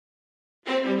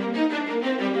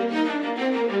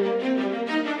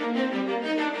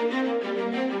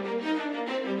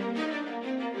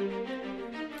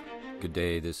Good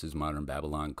day, this is Modern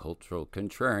Babylon Cultural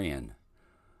Contrarian.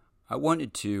 I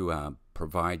wanted to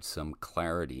provide some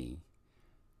clarity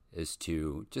as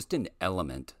to just an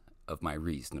element of my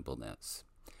reasonableness.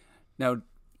 Now,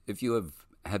 if you have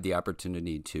had the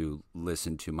opportunity to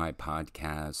listen to my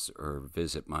podcasts or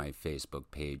visit my Facebook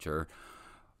page or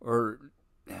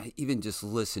even just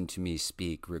listen to me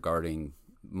speak regarding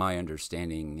my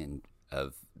understanding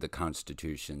of the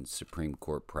Constitution's Supreme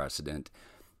Court precedent,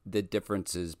 the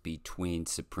differences between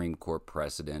Supreme Court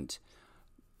precedent,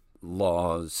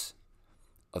 laws,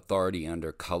 authority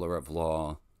under color of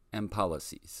law, and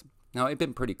policies. Now, I've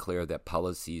been pretty clear that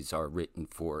policies are written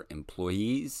for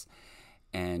employees,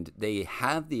 and they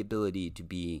have the ability to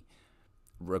be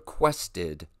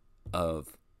requested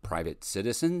of private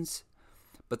citizens,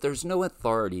 but there's no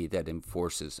authority that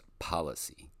enforces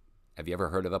policy. Have you ever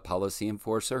heard of a policy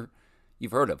enforcer?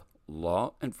 You've heard of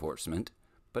law enforcement,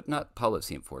 but not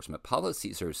policy enforcement.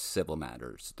 Policies are civil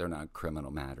matters. They're not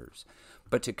criminal matters.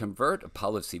 But to convert a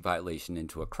policy violation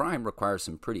into a crime requires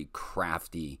some pretty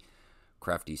crafty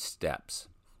steps.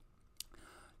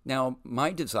 Now,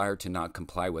 my desire to not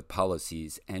comply with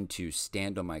policies and to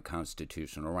stand on my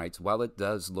constitutional rights, while it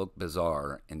does look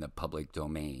bizarre in the public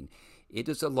domain, it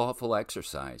is a lawful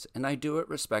exercise, and I do it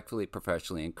respectfully,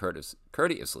 professionally, and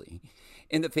courteously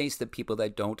in the face of people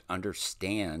that don't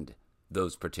understand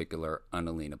those particular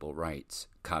unalienable rights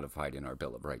codified in our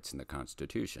Bill of Rights in the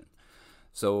Constitution.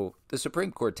 So the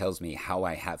Supreme Court tells me how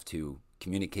I have to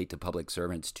communicate to public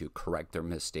servants to correct their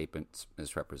misstatements,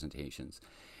 misrepresentations.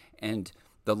 And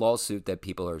the lawsuit that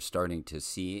people are starting to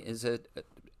see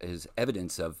is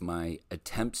evidence of my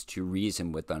attempts to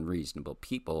reason with unreasonable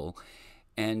people.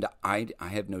 And I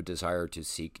have no desire to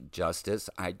seek justice.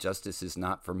 Justice is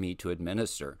not for me to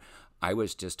administer. I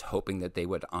was just hoping that they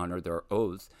would honor their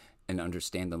oath and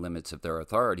understand the limits of their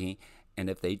authority. And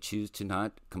if they choose to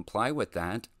not comply with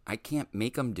that, I can't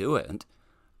make them do it.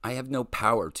 I have no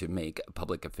power to make a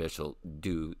public official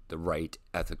do the right,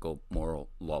 ethical, moral,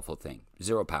 lawful thing.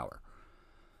 Zero power.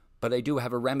 But I do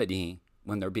have a remedy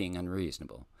when they're being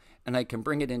unreasonable. And I can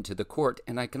bring it into the court,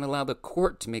 and I can allow the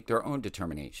court to make their own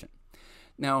determination.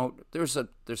 Now, there's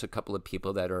a couple of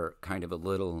people that are kind of a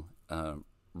little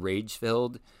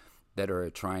rage-filled, that are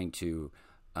trying to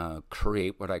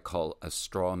create what I call a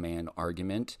straw man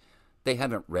argument. They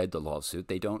haven't read the lawsuit.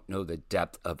 They don't know the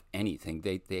depth of anything.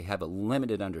 They have a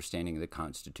limited understanding of the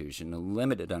Constitution, a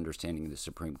limited understanding of the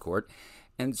Supreme Court,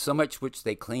 and so much which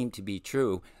they claim to be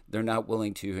true, they're not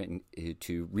willing to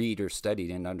read or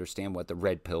study and understand what the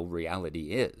red pill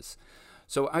reality is.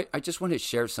 So I just want to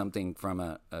share something from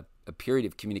a period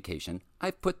of communication.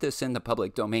 I've put this in the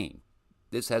public domain.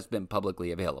 This has been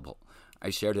publicly available.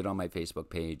 I shared it on my Facebook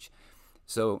page.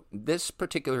 So this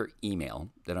particular email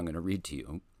that I'm going to read to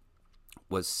you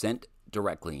was sent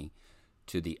directly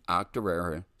to the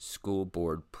Octorara School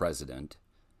Board President,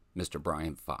 Mr.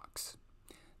 Brian Fox.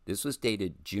 This was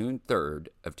dated June 3rd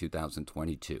of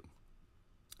 2022.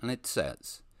 And it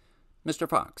says, Mr.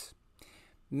 Fox,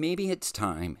 maybe it's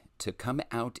time to come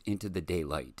out into the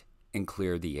daylight and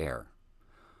clear the air.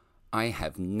 I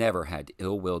have never had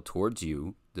ill will towards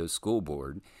you, the school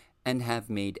board, and have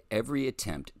made every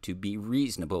attempt to be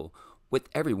reasonable with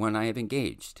everyone I have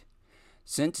engaged.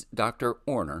 Since Dr.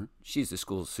 Orner, she's the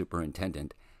school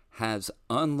superintendent, has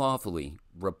unlawfully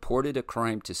reported a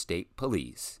crime to state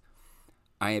police,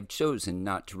 I have chosen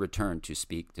not to return to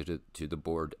speak to the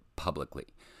board publicly.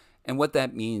 And what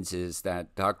that means is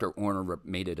that Dr. Orner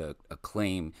made it a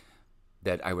claim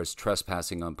that I was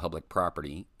trespassing on public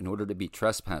property. In order to be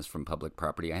trespassed from public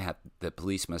property, the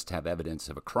police must have evidence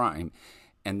of a crime,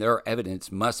 and their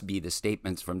evidence must be the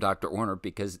statements from Dr. Orner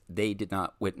because they did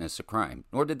not witness a crime,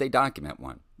 nor did they document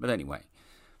one. But anyway,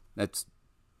 it's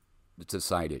a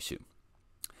side issue.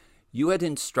 You had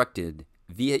instructed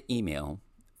via email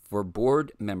for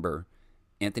board member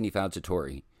Anthony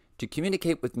Faucitori to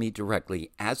communicate with me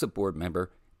directly as a board member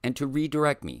and to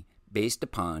redirect me based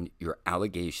upon your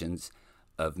allegations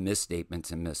of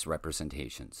misstatements and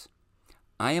misrepresentations.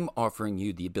 I am offering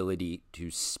you the ability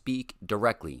to speak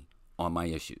directly on my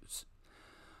issues.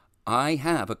 I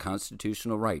have a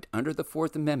constitutional right under the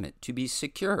Fourth Amendment to be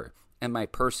secure in my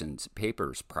persons,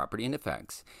 papers, property, and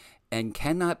effects, and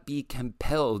cannot be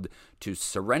compelled to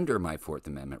surrender my Fourth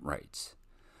Amendment rights.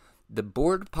 The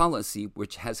board policy,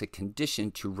 which has a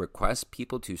condition to request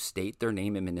people to state their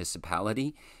name and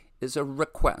municipality, is a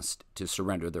request to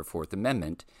surrender their Fourth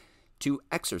Amendment to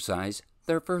exercise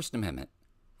their First Amendment.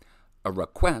 A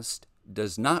request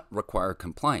does not require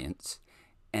compliance,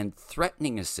 and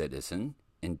threatening a citizen,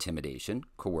 intimidation,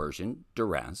 coercion,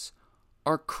 duress,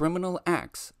 are criminal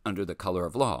acts under the color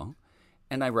of law,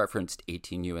 and I referenced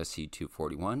 18 U.S.C.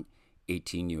 241,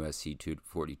 18 U.S.C.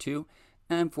 242,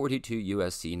 and 42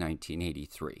 U.S.C.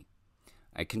 1983.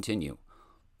 I continue.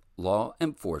 Law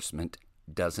enforcement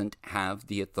doesn't have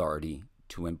the authority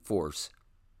to enforce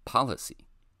policy.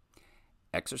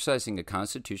 Exercising a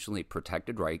constitutionally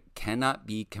protected right cannot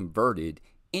be converted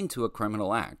into a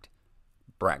criminal act,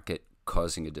 bracket,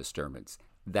 causing a disturbance.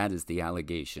 That is the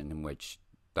allegation in which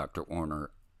Dr. Orner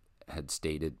had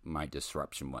stated my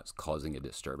disruption was causing a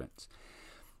disturbance.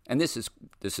 And this is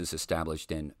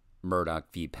established in Murdoch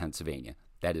v. Pennsylvania.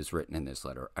 That is written in this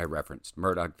letter. I referenced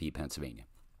Murdoch v. Pennsylvania.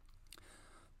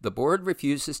 The board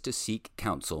refuses to seek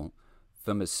counsel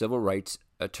from a civil rights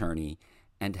attorney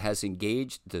and has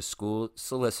engaged the school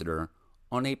solicitor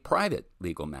on a private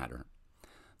legal matter.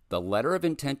 The letter of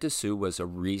intent to sue was a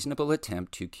reasonable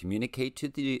attempt to communicate to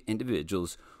the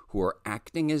individuals who are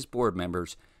acting as board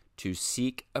members to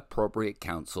seek appropriate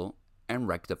counsel and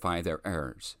rectify their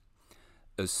errors.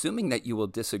 Assuming that you will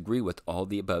disagree with all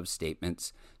the above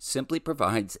statements simply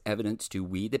provides evidence to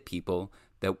we the people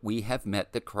that we have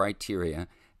met the criteria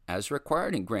as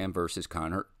required in Graham v.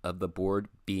 Connor of the board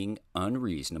being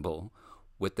unreasonable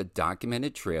with the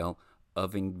documented trail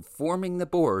of informing the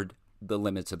board the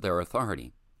limits of their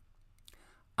authority.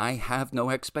 I have no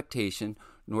expectation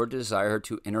nor desire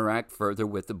to interact further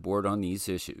with the board on these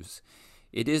issues.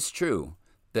 It is true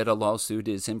that a lawsuit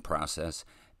is in process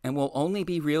and will only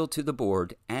be real to the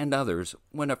board and others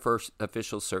when a first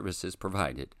official service is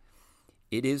provided.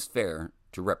 It is fair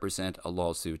to represent a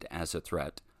lawsuit as a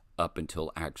threat up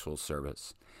until actual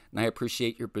service, and I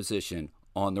appreciate your position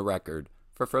on the record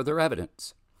for further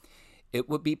evidence. It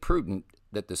would be prudent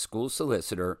that the school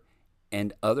solicitor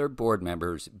and other board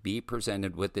members be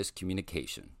presented with this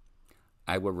communication.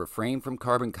 I will refrain from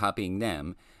carbon copying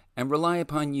them and rely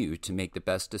upon you to make the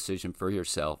best decision for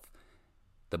yourself,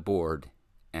 the board,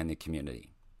 and the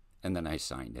community. And then I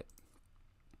signed it.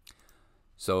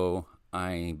 So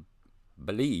I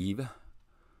believe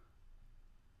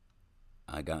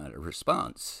I got a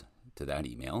response to that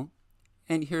email,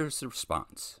 and here's the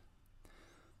response.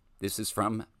 This is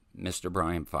from Mr.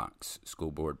 Brian Fox,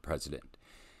 school board president.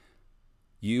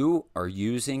 You are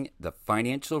using the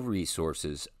financial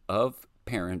resources of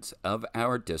parents of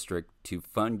our district to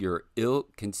fund your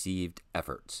ill-conceived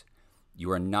efforts.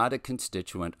 You are not a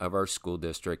constituent of our school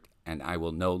district, and I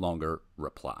will no longer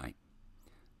reply.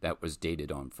 That was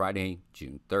dated on Friday,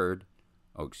 June 3rd.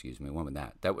 Oh, excuse me, when was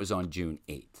that? That was on June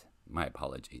 8th. My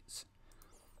apologies.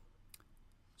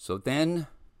 So then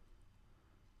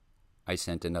I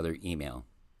sent another email.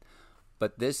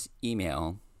 But this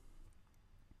email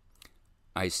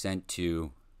I sent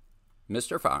to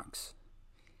Mr. Fox,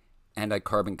 and I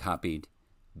carbon copied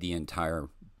the entire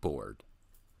board.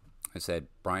 I said,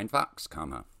 Brian Fox,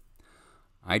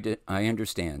 I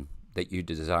understand that you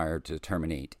desire to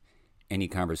terminate any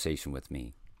conversation with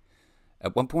me.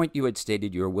 At one point you had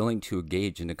stated you were willing to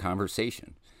engage in a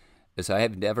conversation, as I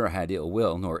have never had ill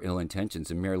will nor ill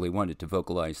intentions and merely wanted to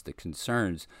vocalize the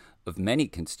concerns of many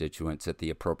constituents at the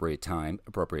appropriate time,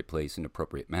 appropriate place, and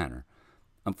appropriate manner.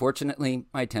 Unfortunately,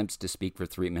 my attempts to speak for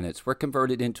 3 minutes were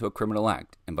converted into a criminal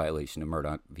act in violation of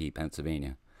Murdoch v.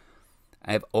 Pennsylvania.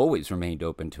 I have always remained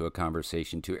open to a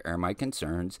conversation to air my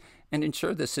concerns and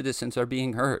ensure the citizens are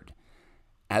being heard.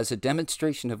 As a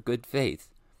demonstration of good faith,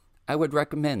 I would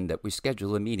recommend that we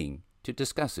schedule a meeting to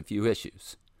discuss a few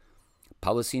issues.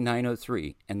 Policy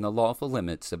 903 and the lawful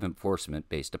limits of enforcement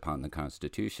based upon the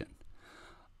Constitution.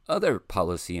 Other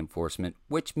policy enforcement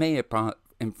which may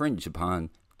infringe upon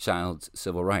child's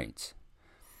civil rights.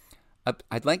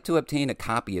 I'd like to obtain a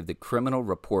copy of the criminal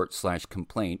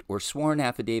report/complaint or sworn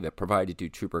affidavit provided to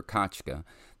Trooper Kochka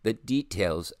that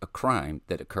details a crime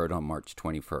that occurred on March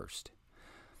 21st.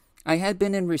 I had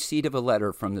been in receipt of a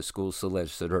letter from the school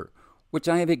solicitor, which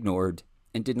I have ignored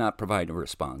and did not provide a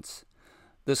response.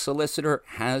 The solicitor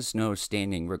has no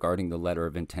standing regarding the letter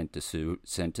of intent to sue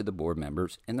sent to the board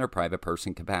members in their private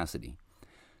person capacity.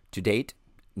 To date,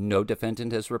 no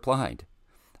defendant has replied.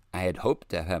 I had hoped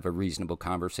to have a reasonable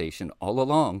conversation all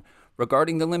along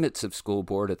regarding the limits of school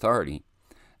board authority.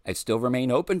 I still remain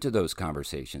open to those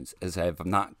conversations, as I have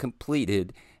not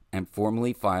completed and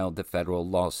formally filed the federal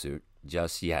lawsuit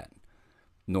just yet,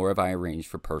 nor have I arranged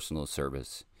for personal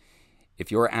service.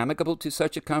 If you are amicable to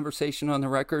such a conversation on the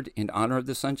record in honor of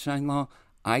the Sunshine Law,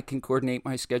 I can coordinate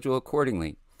my schedule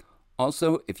accordingly.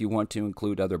 Also, if you want to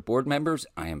include other board members,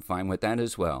 I am fine with that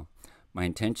as well. My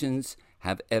intentions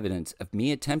have evidence of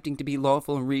me attempting to be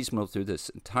lawful and reasonable through this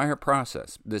entire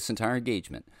process, this entire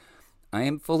engagement. I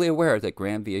am fully aware that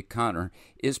Graham v. Connor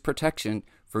is protection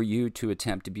for you to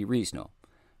attempt to be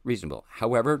reasonable.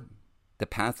 However, the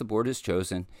path the board has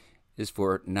chosen is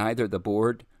for neither the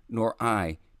board nor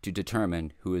I to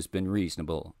determine who has been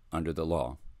reasonable under the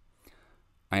law.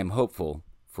 I am hopeful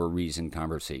for a reasoned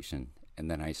conversation,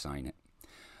 and then I sign it.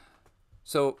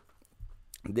 So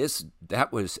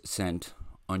that was sent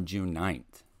on June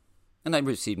 9th, and I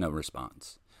received no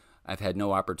response. I've had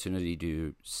no opportunity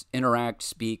to interact,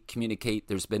 speak, communicate.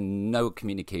 There's been no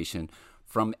communication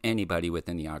from anybody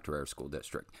within the Octorara School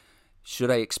District.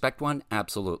 Should I expect one?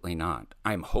 Absolutely not.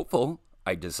 I'm hopeful.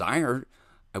 I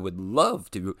would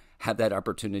love to have that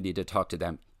opportunity to talk to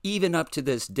them, even up to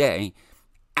this day,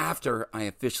 after I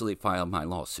officially filed my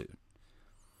lawsuit.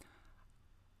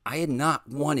 I had not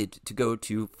wanted to go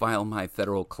to file my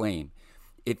federal claim.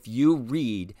 If you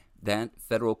read that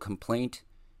federal complaint,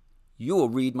 you will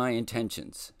read my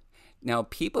intentions. Now,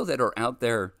 people that are out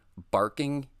there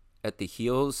barking at the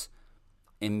heels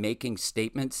and making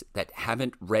statements that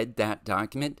haven't read that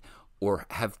document or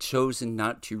have chosen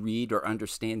not to read or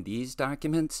understand these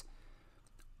documents,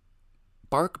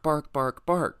 bark, bark, bark,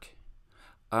 bark.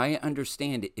 I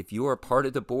understand if you are part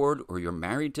of the board or you're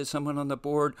married to someone on the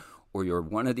board or you're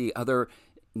one of the other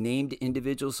named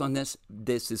individuals on this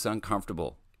is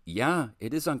uncomfortable. Yeah,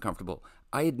 it is uncomfortable.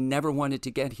 I had never wanted to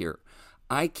get here.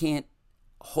 I can't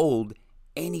hold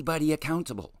anybody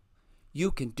accountable.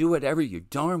 You can do whatever you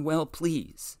darn well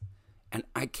please, and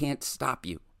I can't stop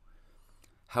you.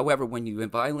 However, when you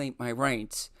violate my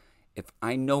rights, if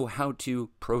I know how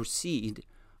to proceed,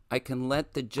 I can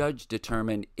let the judge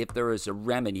determine if there is a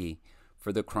remedy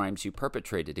for the crimes you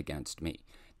perpetrated against me.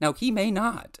 Now, he may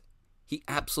not. He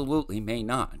absolutely may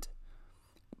not.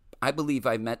 I believe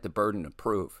I met the burden of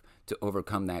proof to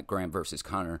overcome that Graham versus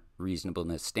Connor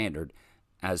reasonableness standard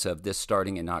as of this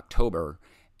starting in October,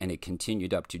 and it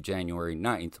continued up to January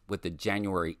 9th with the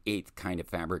January 8th kind of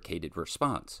fabricated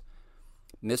response.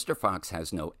 Mr. Fox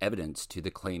has no evidence to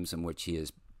the claims in which he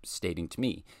is stating to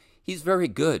me. He's very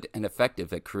good and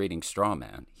effective at creating straw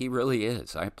man. He really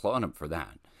is. I applaud him for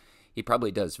that. He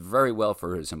probably does very well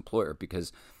for his employer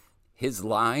because his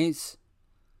lies,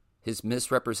 his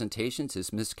misrepresentations,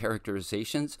 his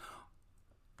mischaracterizations,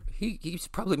 he's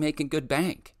probably making good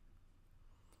bank.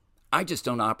 I just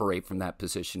don't operate from that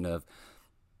position of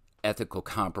ethical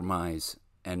compromise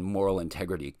and moral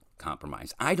integrity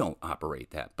compromise. I don't operate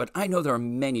that, but I know there are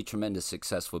many tremendous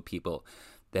successful people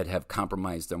that have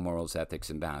compromised their morals, ethics,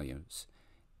 and values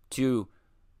to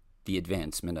the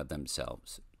advancement of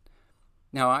themselves.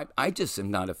 Now, I just am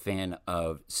not a fan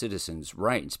of citizens'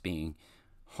 rights being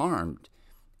harmed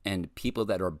and people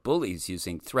that are bullies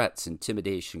using threats,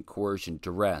 intimidation, coercion,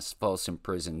 duress, false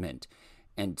imprisonment,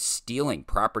 and stealing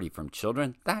property from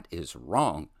children. That is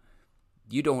wrong.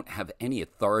 You don't have any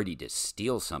authority to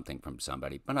steal something from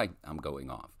somebody, but I'm going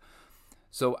off.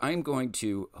 So I'm going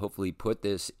to hopefully put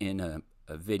this in a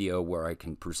video where I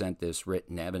can present this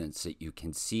written evidence that you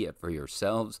can see it for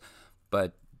yourselves.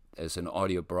 But as an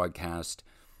audio broadcast,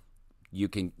 you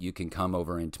can come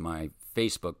over into my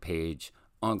Facebook page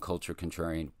on Culture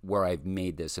Contrarian, where I've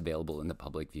made this available in the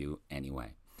public view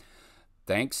anyway.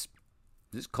 Thanks.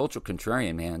 This is Culture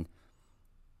Contrarian, man.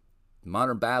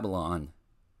 Modern Babylon.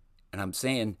 And I'm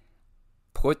saying,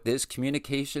 put this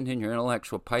communication in your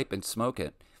intellectual pipe and smoke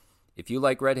it. If you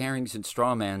like red herrings and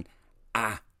straw man,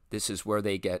 this is where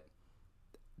they get,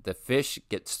 the fish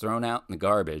gets thrown out in the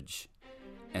garbage,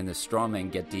 and the straw men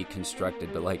get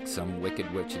deconstructed like some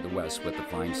wicked witch of the West with the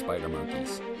flying spider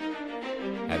monkeys.